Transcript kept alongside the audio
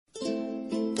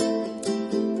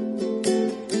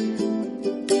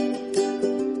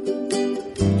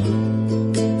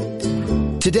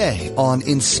Today on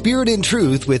In Spirit and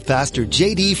Truth with Pastor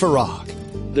J.D.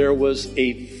 Farag. There was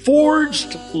a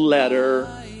forged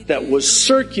letter that was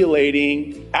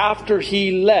circulating after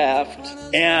he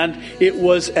left, and it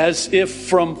was as if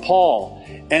from Paul.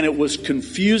 And it was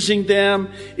confusing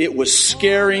them, it was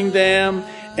scaring them,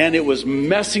 and it was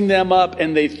messing them up,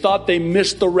 and they thought they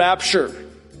missed the rapture.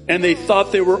 And they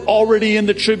thought they were already in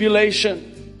the tribulation.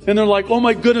 And they're like, oh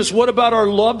my goodness, what about our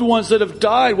loved ones that have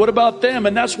died? What about them?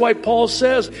 And that's why Paul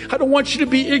says, I don't want you to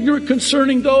be ignorant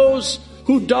concerning those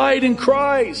who died in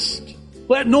Christ.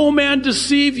 Let no man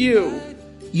deceive you.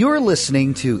 You're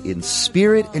listening to In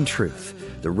Spirit and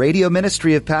Truth, the radio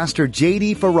ministry of Pastor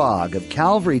J.D. Farag of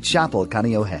Calvary Chapel,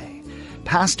 Kaneohe.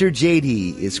 Pastor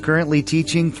J.D. is currently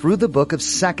teaching through the book of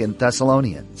 2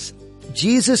 Thessalonians.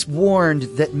 Jesus warned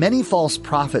that many false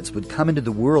prophets would come into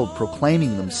the world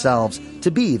proclaiming themselves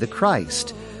to be the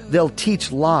Christ. They'll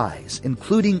teach lies,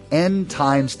 including end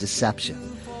times deception.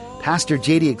 Pastor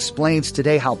J.D. explains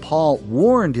today how Paul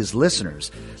warned his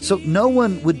listeners so no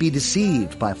one would be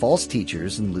deceived by false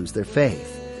teachers and lose their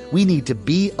faith. We need to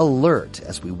be alert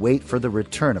as we wait for the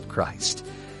return of Christ.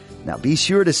 Now be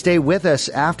sure to stay with us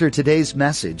after today's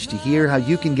message to hear how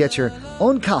you can get your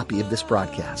own copy of this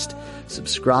broadcast.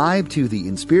 Subscribe to the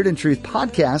In Spirit and Truth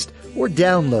podcast or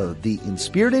download the In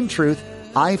Spirit and Truth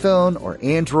iPhone or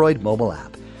Android mobile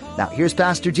app. Now here's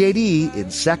Pastor J.D. in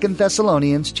 2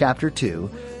 Thessalonians chapter 2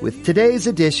 with today's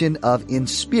edition of In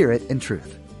Spirit and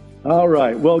Truth. All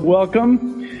right. Well,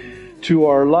 welcome to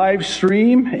our live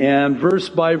stream and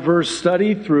verse-by-verse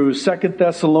study through 2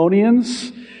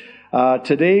 Thessalonians.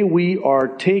 Today we are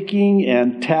taking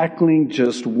and tackling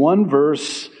just one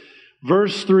verse,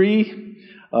 verse 3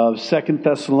 of 2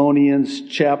 Thessalonians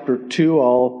chapter 2.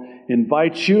 I'll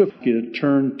invite you to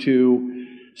turn to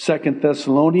 2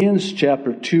 Thessalonians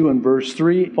chapter 2 and verse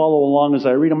 3. Follow along as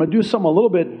I read. I'm going to do something a little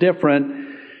bit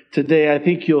different today. I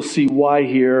think you'll see why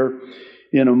here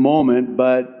in a moment,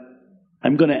 but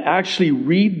I'm going to actually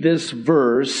read this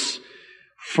verse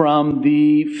from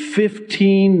the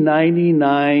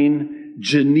 1599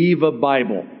 Geneva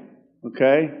Bible.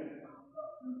 Okay?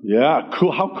 Yeah,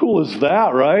 cool. How cool is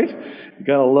that, right? You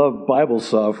gotta love Bible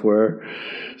software.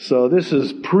 So this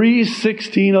is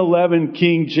pre-1611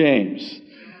 King James.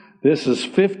 This is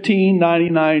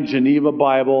 1599 Geneva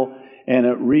Bible, and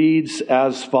it reads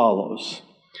as follows.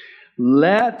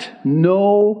 Let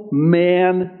no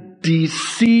man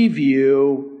deceive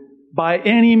you by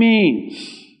any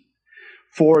means.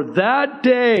 For that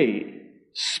day,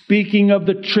 speaking of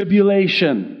the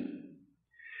tribulation,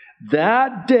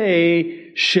 that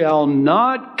day shall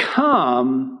not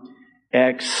come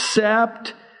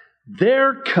except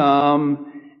there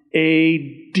come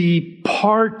a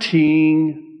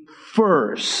departing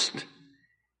first,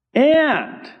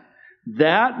 and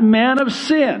that man of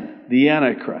sin, the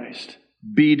Antichrist,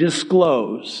 be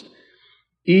disclosed,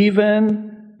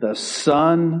 even the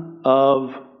son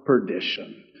of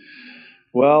perdition.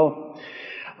 Well,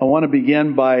 I want to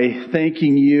begin by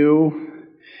thanking you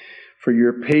for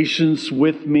your patience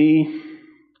with me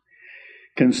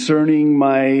concerning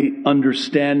my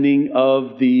understanding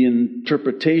of the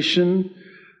interpretation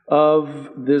of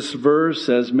this verse.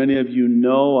 As many of you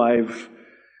know, I've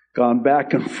gone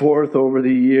back and forth over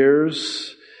the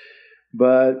years,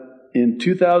 but in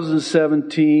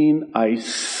 2017, I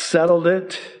settled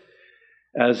it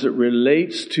as it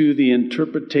relates to the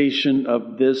interpretation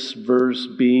of this verse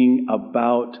being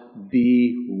about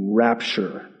the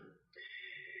rapture.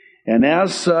 And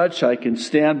as such, I can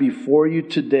stand before you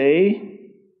today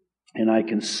and I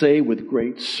can say with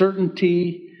great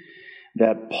certainty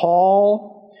that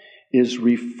Paul is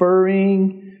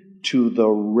referring to the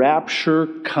rapture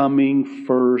coming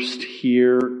first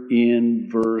here in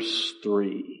verse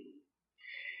 3.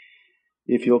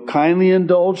 If you'll kindly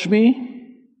indulge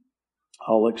me,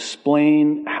 I'll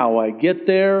explain how I get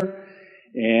there,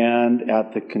 and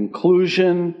at the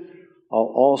conclusion,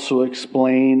 I'll also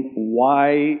explain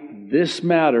why this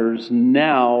matters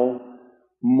now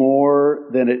more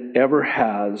than it ever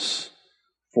has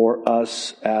for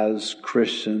us as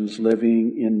Christians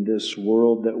living in this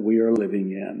world that we are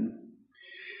living in.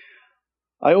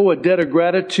 I owe a debt of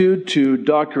gratitude to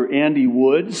Dr. Andy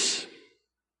Woods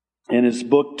and his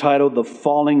book titled The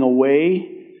Falling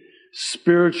Away,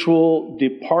 Spiritual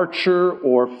Departure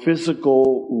or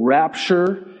Physical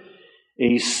Rapture,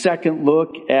 a second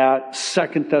look at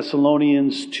 2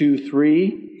 Thessalonians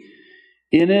 2:3.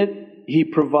 In it, he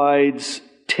provides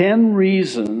 10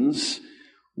 reasons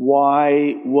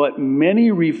why what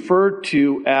many refer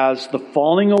to as the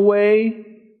falling away,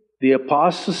 the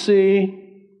apostasy,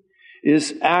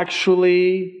 is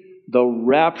actually the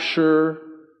rapture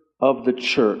of the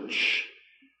church.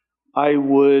 I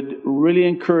would really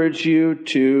encourage you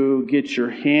to get your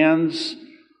hands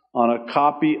on a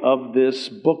copy of this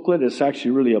booklet. It's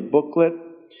actually really a booklet,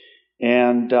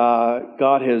 and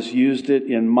God has used it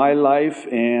in my life,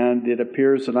 and it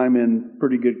appears that I'm in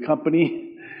pretty good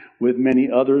company with many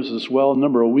others as well. A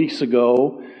number of weeks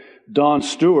ago, Don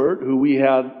Stewart, who we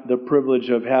had the privilege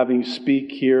of having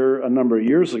speak here a number of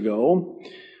years ago,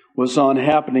 was on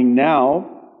Happening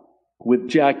Now with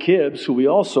Jack Hibbs, who we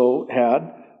also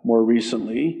had more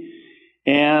recently,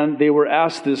 and they were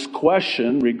asked this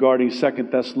question regarding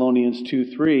 2 Thessalonians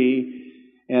 2:3,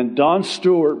 and Don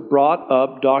Stewart brought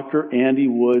up Dr. Andy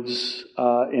Woods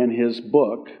and his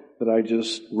book that I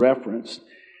just referenced.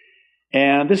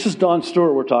 And this is Don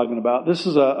Stewart we're talking about. This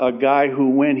is a guy who,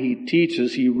 when he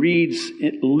teaches, he reads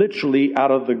it literally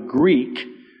out of the Greek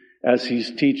as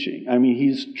he's teaching. I mean,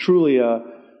 he's truly a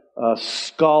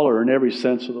scholar in every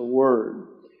sense of the word.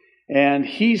 And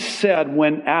he said,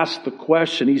 when asked the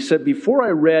question, he said, before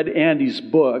I read Andy's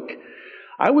book,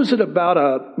 I was at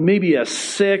about maybe a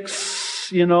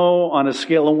 6, on a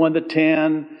scale of 1 to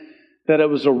 10, that it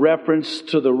was a reference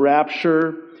to the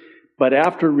rapture. But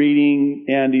after reading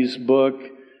Andy's book,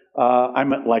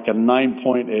 I'm at like a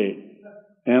 9.8.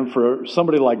 And for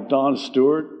somebody like Don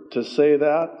Stewart to say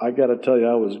that, I got to tell you,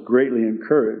 I was greatly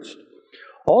encouraged.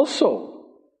 Also,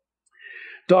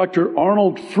 Dr.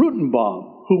 Arnold Fruchtenbaum,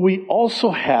 who we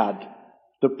also had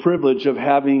the privilege of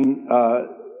having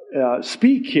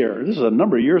speak here. This is a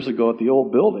number of years ago at the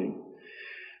old building.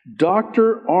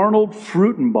 Dr. Arnold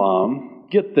Fruchtenbaum,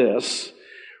 get this,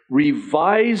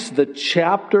 revised the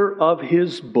chapter of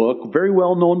his book, very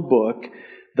well-known book,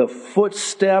 The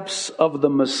Footsteps of the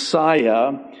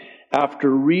Messiah, after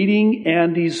reading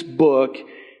Andy's book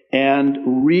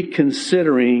and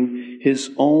reconsidering his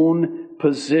own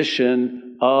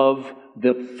position of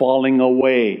the falling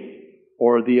away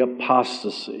or the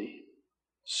apostasy.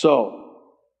 So,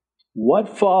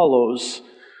 what follows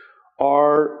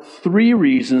are 3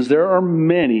 reasons. There are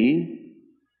many,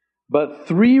 but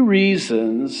 3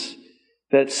 reasons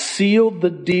that sealed the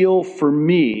deal for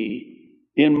me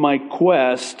in my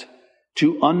quest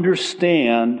to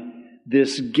understand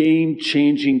this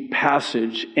game-changing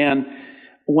passage. And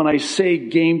when I say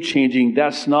game-changing,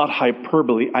 that's not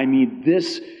hyperbole. I mean,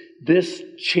 this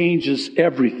changes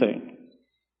everything.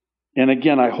 And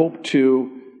again, I hope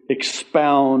to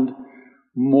expound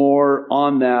more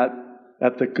on that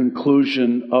at the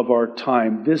conclusion of our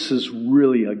time. This is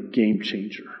really a game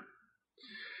changer.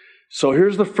 So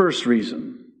here's the first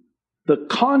reason. The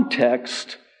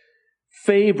context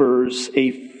favors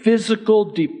a physical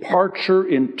departure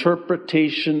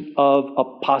interpretation of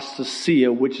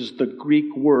apostasia, which is the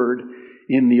Greek word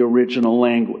in the original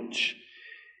language.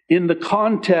 In the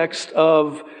context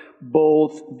of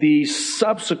both the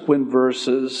subsequent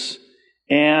verses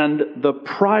and the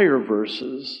prior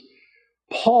verses,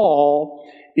 Paul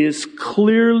is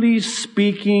clearly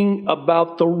speaking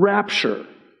about the rapture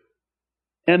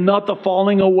and not the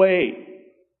falling away.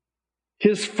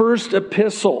 His first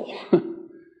epistle,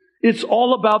 it's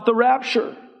all about the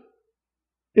rapture.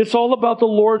 It's all about the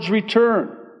Lord's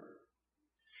return.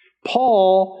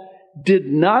 Paul did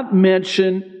not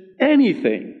mention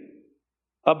anything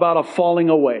about a falling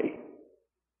away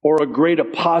or a great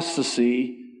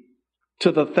apostasy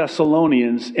to the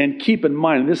Thessalonians. And keep in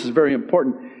mind, this is very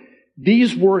important,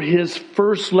 these were his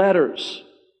first letters.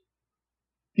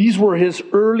 These were his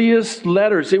earliest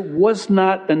letters. It was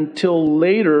not until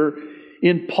later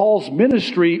in Paul's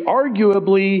ministry,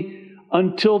 arguably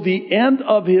until the end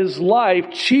of his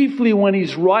life, chiefly when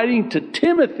he's writing to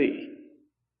Timothy,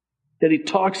 that he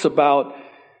talks about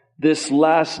this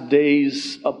last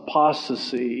days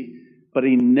apostasy, but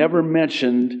he never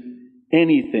mentioned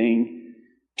anything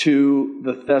to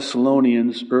the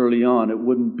Thessalonians early on. It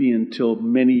wouldn't be until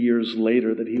many years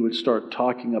later that he would start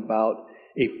talking about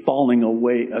a falling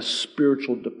away, a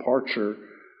spiritual departure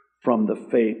from the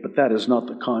faith. But that is not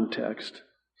the context.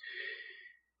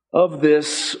 Of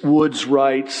this, Woods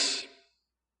writes,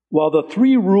 while the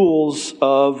 3 rules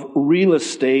of real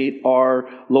estate are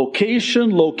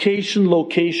location, location,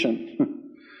 location,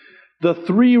 the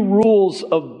 3 rules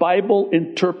of Bible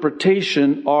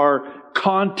interpretation are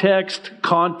context,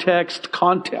 context,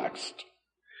 context.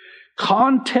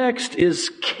 Context is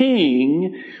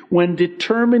king when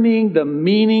determining the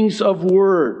meanings of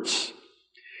words.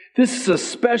 This is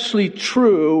especially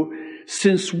true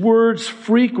since words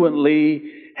frequently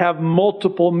have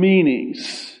multiple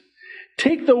meanings.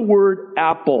 Take the word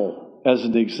apple as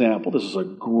an example. This is a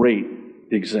great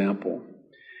example.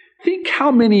 Think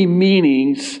how many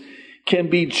meanings can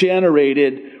be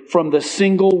generated from the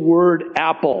single word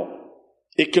apple.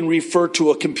 It can refer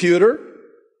to a computer,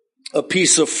 a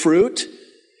piece of fruit,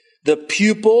 the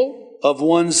pupil of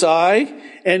one's eye,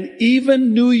 and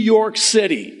even New York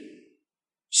City.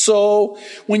 So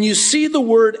when you see the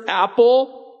word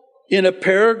apple in a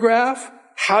paragraph,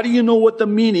 how do you know what the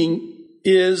meaning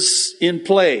is in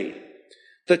play?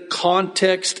 The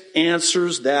context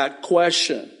answers that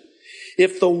question.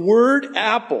 If the word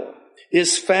apple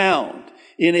is found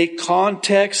in a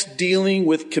context dealing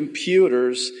with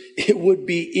computers, it would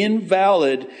be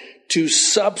invalid to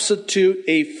substitute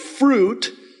a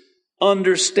fruit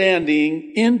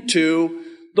understanding into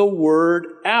the word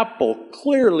apple.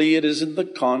 Clearly, it is in the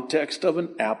context of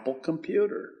an Apple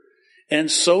computer. And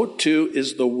so too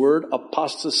is the word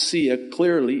apostasia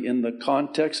clearly in the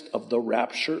context of the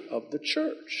rapture of the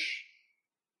church.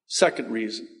 Second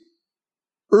reason.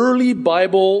 Early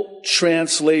Bible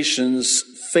translations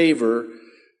favor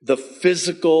the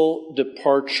physical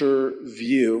departure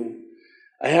view.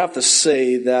 I have to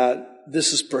say that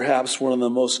this is perhaps one of the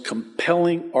most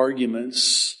compelling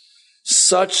arguments,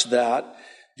 such that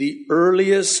the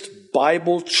earliest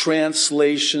Bible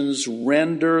translations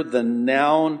render the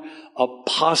noun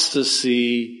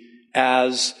apostasy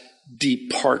as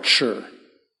departure.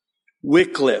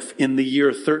 Wycliffe in the year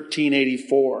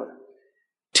 1384.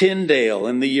 Tyndale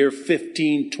in the year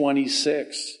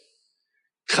 1526.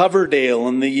 Coverdale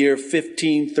in the year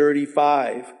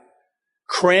 1535.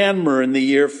 Cranmer in the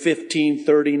year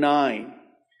 1539.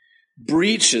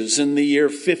 Breeches in the year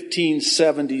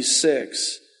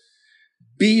 1576.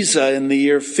 Beza in the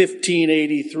year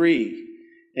 1583.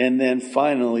 And then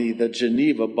finally, the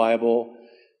Geneva Bible,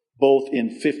 both in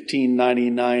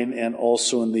 1599 and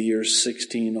also in the year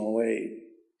 1608.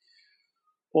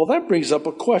 Well, that brings up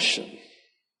a question,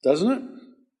 doesn't it?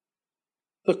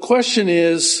 The question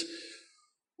is,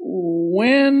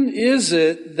 when is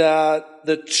it that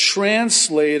the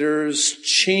translators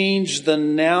change the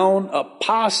noun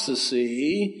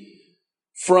apostasy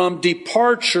from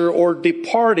departure or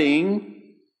departing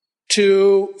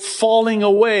to falling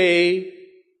away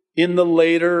in the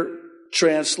later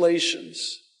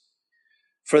translations?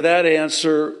 For that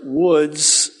answer,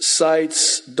 Woods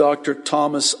cites Dr.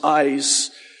 Thomas Ice,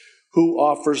 who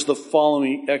offers the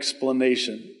following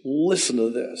explanation. Listen to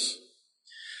this.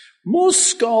 Most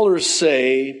scholars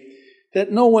say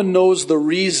that no one knows the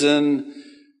reason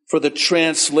for the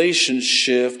translation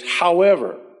shift.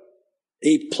 However,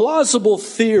 a plausible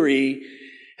theory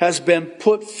has been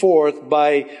put forth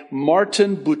by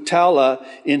Martin Butala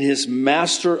in his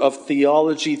Master of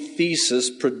Theology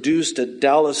thesis produced at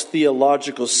Dallas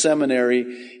Theological Seminary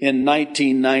in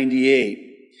 1998.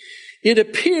 It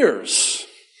appears,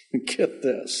 get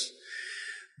this,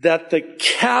 that the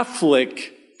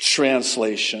Catholic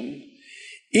translation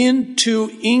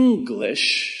into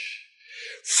English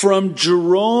from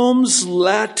Jerome's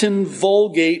Latin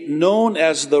Vulgate, known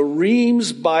as the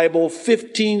Reims Bible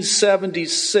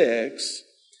 1576,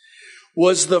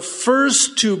 was the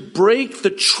first to break the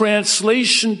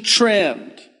translation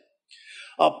trend.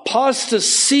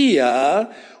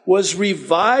 Apostasia was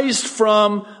revised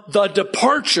from the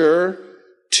departure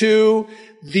to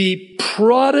the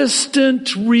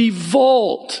Protestant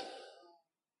revolt.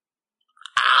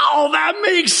 Ow, that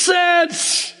makes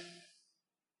sense!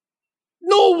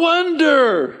 No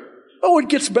wonder. Oh, it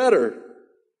gets better.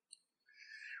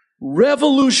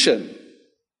 Revolution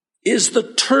is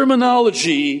the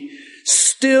terminology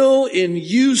still in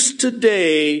use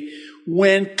today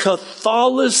when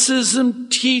Catholicism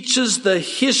teaches the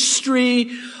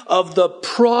history of the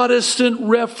Protestant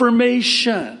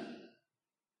Reformation.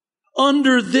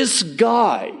 Under this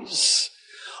guise,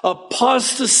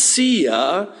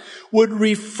 apostasia would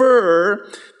refer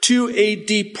to a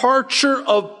departure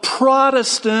of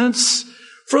Protestants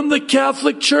from the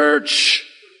Catholic Church.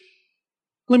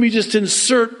 Let me just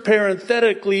insert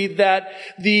parenthetically that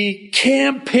the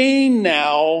campaign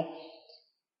now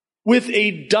with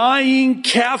a dying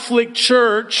Catholic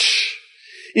Church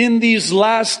in these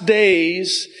last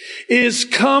days is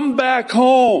come back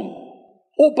home.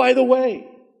 Oh, by the way,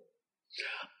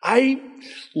 I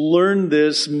learned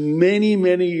this many,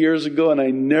 many years ago, and I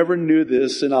never knew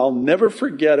this, and I'll never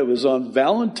forget. It was on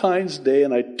Valentine's Day,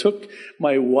 and I took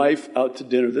my wife out to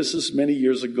dinner. This is many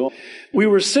years ago. We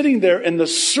were sitting there, and the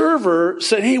server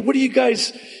said, "Hey, what are you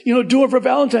guys, doing for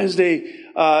Valentine's Day?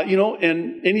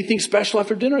 And anything special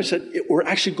after dinner?" I said, "We're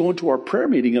actually going to our prayer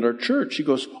meeting at our church." He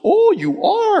goes, "Oh, you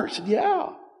are?" I said, "Yeah."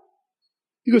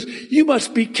 He goes, "You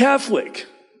must be Catholic."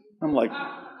 I'm like,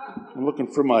 I'm looking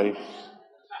for my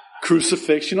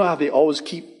crucifix. You know how they always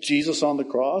keep Jesus on the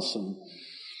cross? And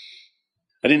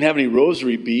I didn't have any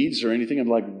rosary beads or anything. I'm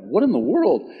like, what in the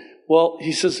world? Well,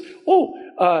 he says,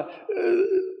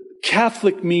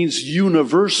 Catholic means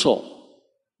universal.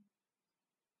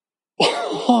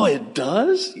 Oh, it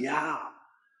does? Yeah.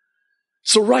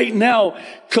 So right now,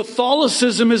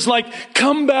 Catholicism is like,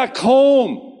 come back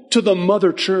home to the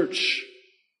mother church,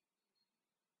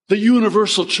 the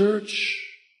universal church.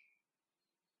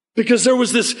 Because there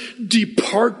was this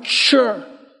departure,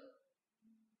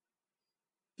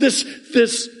 this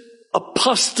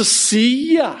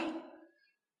apostasia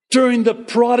during the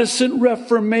Protestant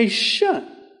Reformation.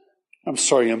 I'm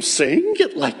sorry I'm saying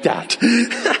it like that.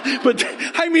 But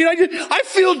I mean, I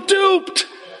feel duped.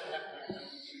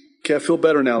 Okay, I feel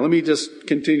better now. Let me just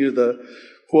continue the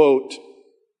quote.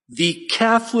 The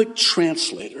Catholic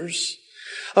translators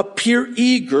appear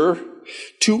eager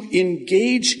to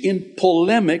engage in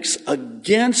polemics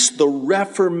against the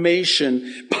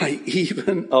Reformation by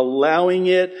even allowing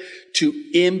it to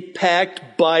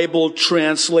impact Bible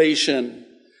translation.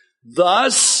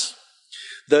 Thus,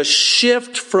 the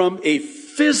shift from a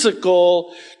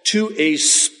physical to a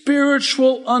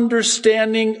spiritual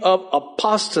understanding of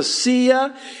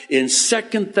apostasia in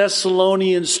 2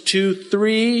 Thessalonians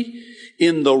 2:3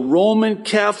 in the Roman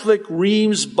Catholic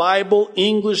Reims Bible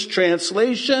English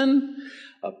translation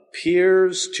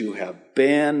appears to have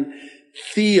been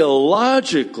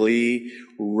theologically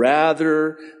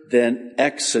rather than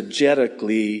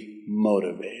exegetically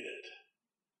motivated.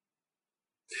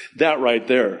 That right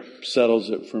there settles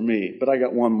it for me. But I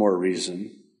got one more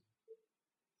reason.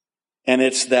 And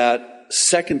it's that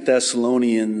 2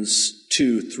 Thessalonians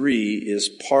 2:3 is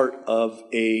part of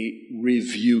a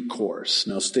review course.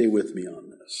 Now stay with me on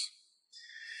this.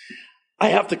 I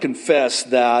have to confess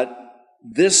that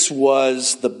this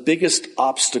was the biggest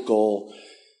obstacle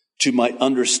to my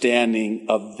understanding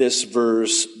of this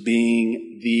verse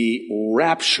being the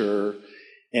rapture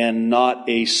and not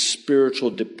a spiritual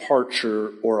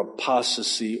departure or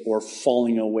apostasy or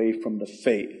falling away from the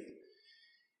faith.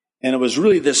 And it was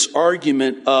really this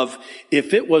argument of,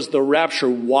 if it was the rapture,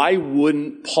 why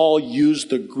wouldn't Paul use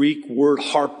the Greek word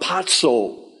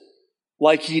harpazo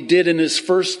like he did in his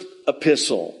first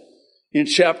epistle? In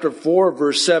chapter 4,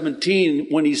 verse 17,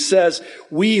 when he says,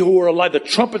 we who are alive, the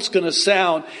trumpet's going to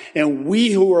sound, and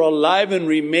we who are alive and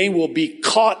remain will be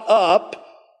caught up,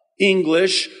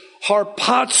 English,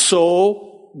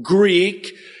 harpazo,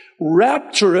 Greek,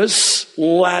 rapturus,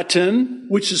 Latin,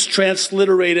 which is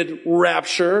transliterated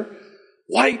rapture.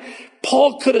 Why?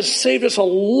 Paul could have saved us a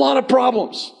lot of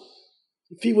problems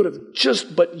if he would have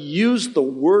just but used the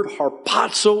word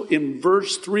harpazo in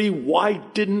verse 3. Why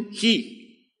didn't he?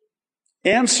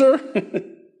 Answer?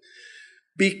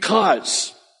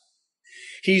 Because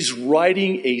he's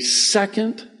writing a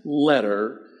second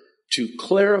letter to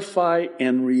clarify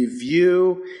and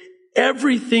review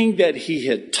everything that he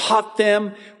had taught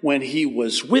them when he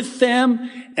was with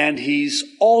them. And he's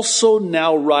also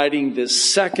now writing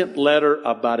this second letter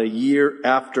about a year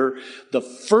after the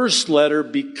first letter,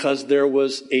 because there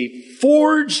was a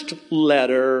forged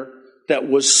letter that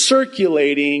was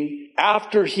circulating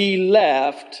after he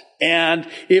left, and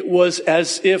it was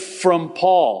as if from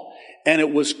Paul. And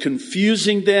it was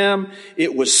confusing them,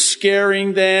 it was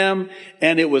scaring them,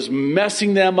 and it was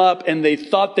messing them up, and they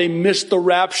thought they missed the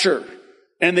rapture.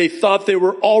 And they thought they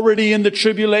were already in the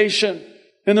tribulation.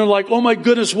 And they're like, oh my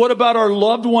goodness, what about our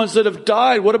loved ones that have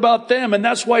died? What about them? And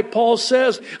that's why Paul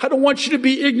says, I don't want you to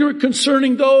be ignorant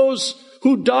concerning those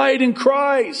who died in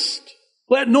Christ.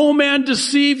 Let no man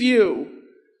deceive you.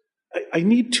 I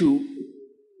need to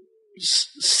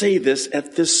say this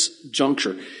at this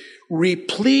juncture.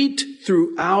 Replete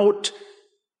throughout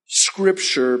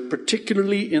Scripture,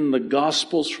 particularly in the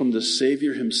Gospels from the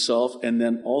Savior himself, and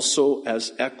then also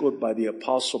as echoed by the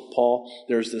Apostle Paul,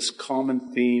 there's this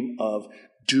common theme of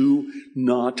do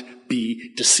not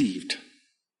be deceived.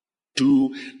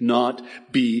 Do not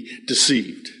be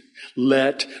deceived.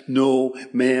 Let no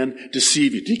man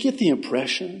deceive you. Do you get the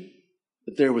impression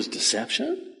that there was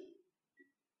deception?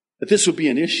 That this would be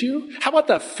an issue? How about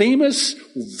the famous,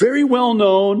 very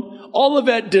well-known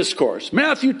Olivet Discourse,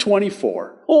 Matthew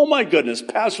 24. Oh my goodness,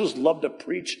 pastors love to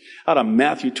preach out of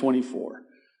Matthew 24.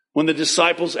 When the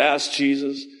disciples asked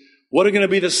Jesus, what are going to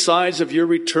be the signs of your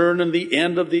return and the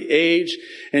end of the age?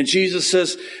 And Jesus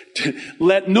says,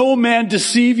 let no man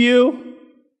deceive you.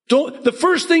 The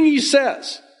first thing he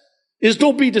says is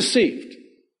don't be deceived.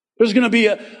 There's going to be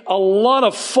a lot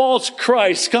of false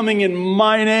Christs coming in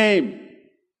my name.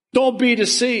 Don't be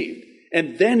deceived.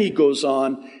 And then he goes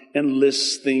on and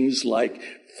lists things like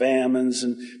famines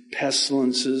and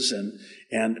pestilences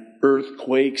and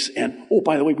earthquakes. And, oh,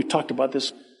 by the way, we talked about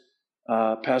this,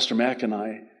 Pastor Mack and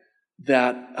I,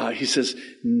 that he says,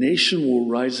 nation will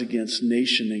rise against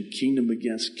nation and kingdom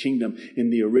against kingdom. In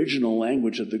the original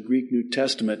language of the Greek New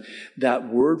Testament, that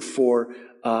word for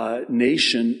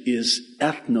nation is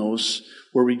ethnos,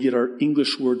 where we get our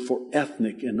English word for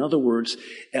ethnic. In other words,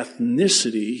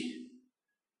 ethnicity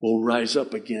will rise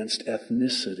up against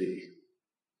ethnicity.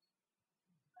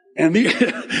 And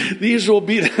these will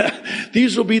be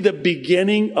the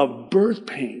beginning of birth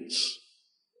pains,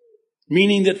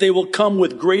 meaning that they will come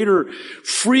with greater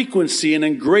frequency and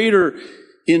in greater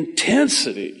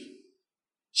intensity.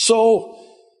 So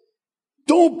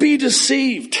don't be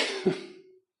deceived.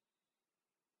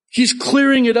 He's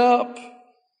clearing it up.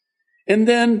 And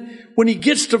then when he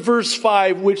gets to verse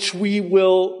 5, which we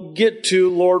will get to,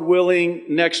 Lord willing,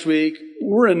 next week,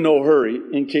 we're in no hurry,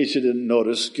 in case you didn't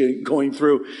notice, going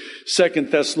through 2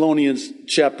 Thessalonians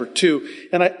chapter 2.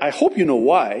 And I hope you know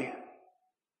why.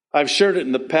 I've shared it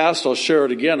in the past. I'll share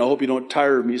it again. I hope you don't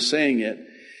tire of me saying it.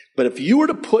 But if you were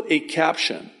to put a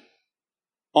caption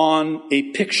on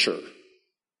a picture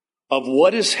of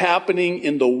what is happening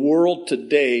in the world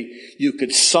today, you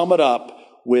could sum it up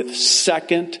with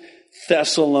 2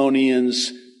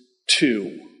 Thessalonians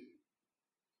 2.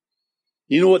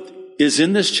 You know what is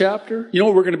in this chapter? You know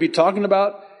what we're going to be talking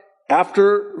about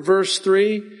after verse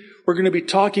 3? We're going to be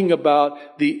talking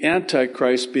about the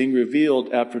Antichrist being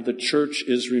revealed after the church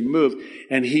is removed.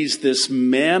 And he's this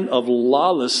man of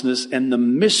lawlessness, and the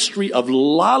mystery of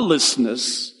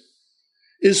lawlessness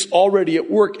is already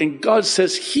at work. And God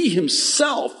says he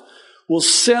himself will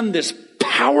send this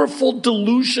powerful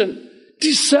delusion,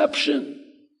 deception.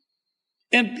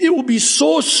 And it will be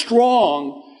so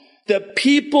strong that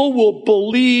people will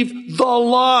believe the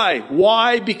lie.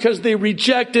 Why? Because they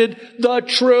rejected the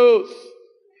truth.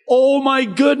 Oh my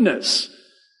goodness.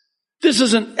 This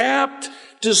is an apt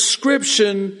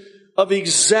description of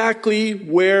exactly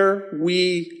where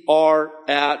we are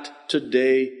at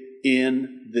today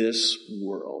in this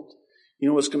world. You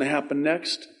know what's going to happen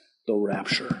next? The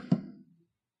rapture.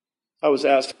 I was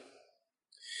asked,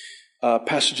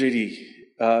 Pastor J.D.,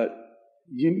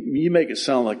 you make it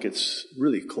sound like it's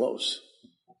really close.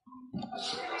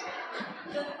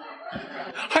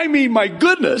 I mean, my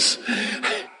goodness.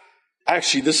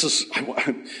 Actually,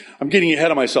 I'm getting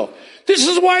ahead of myself. This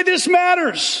is why this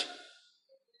matters.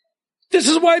 This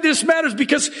is why this matters,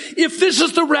 because if this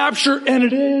is the rapture, and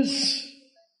it is,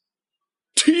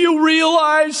 do you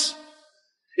realize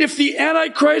if the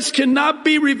Antichrist cannot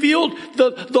be revealed,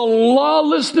 the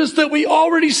lawlessness that we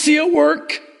already see at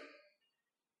work,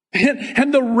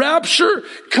 and the rapture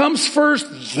comes first,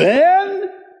 then,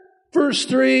 verse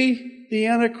 3, the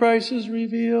Antichrist is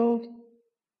revealed.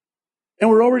 And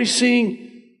we're already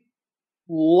seeing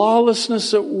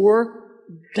lawlessness at work.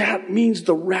 That means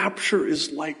the rapture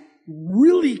is like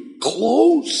really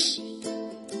close.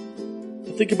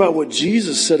 Think about what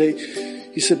Jesus said.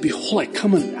 He said, behold, I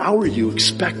come in an hour you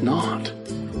expect not.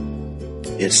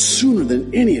 It's sooner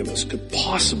than any of us could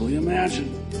possibly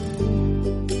imagine.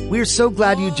 We're so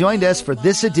glad you joined us for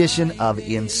this edition of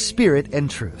In Spirit and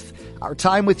Truth. Our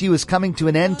time with you is coming to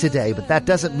an end today, but that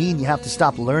doesn't mean you have to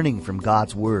stop learning from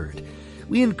God's Word.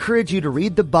 We encourage you to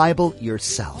read the Bible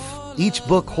yourself. Each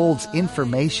book holds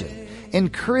information,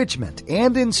 encouragement,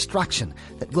 and instruction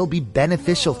that will be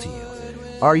beneficial to you.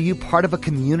 Are you part of a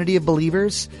community of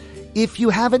believers? If you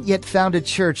haven't yet found a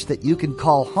church that you can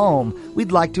call home,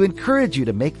 we'd like to encourage you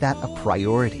to make that a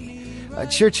priority. A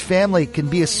church family can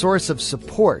be a source of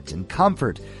support and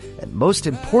comfort, and most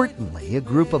importantly, a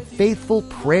group of faithful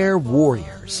prayer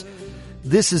warriors.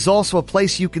 This is also a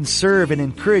place you can serve and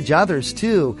encourage others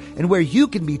too, and where you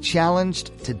can be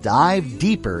challenged to dive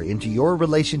deeper into your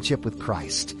relationship with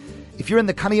Christ. If you're in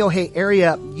the Kaneohe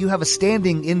area, you have a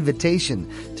standing invitation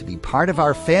to be part of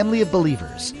our family of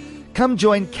believers. Come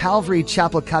join Calvary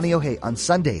Chapel Kaneohe on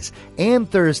Sundays and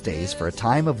Thursdays for a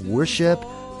time of worship,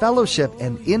 fellowship,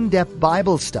 and in-depth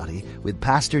Bible study with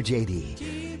Pastor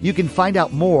J.D. You can find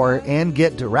out more and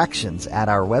get directions at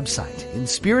our website,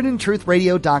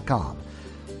 inspiritandtruthradio.com.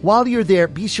 While you're there,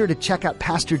 be sure to check out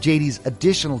Pastor J.D.'s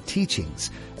additional teachings,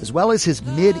 as well as his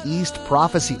Mid-East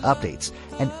prophecy updates,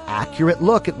 an accurate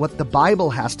look at what the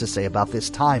Bible has to say about this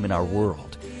time in our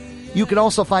world. You can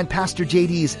also find Pastor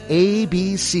J.D.'s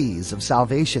ABCs of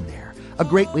salvation there, a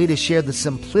great way to share the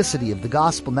simplicity of the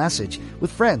gospel message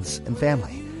with friends and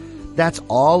family. That's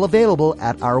all available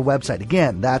at our website.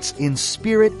 Again, that's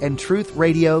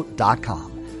inspiritandtruthradio.com.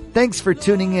 Thanks for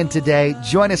tuning in today.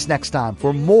 Join us next time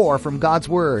for more from God's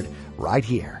Word right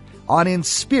here on In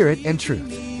Spirit and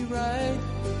Truth.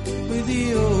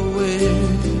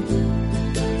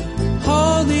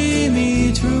 Holding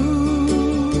me true.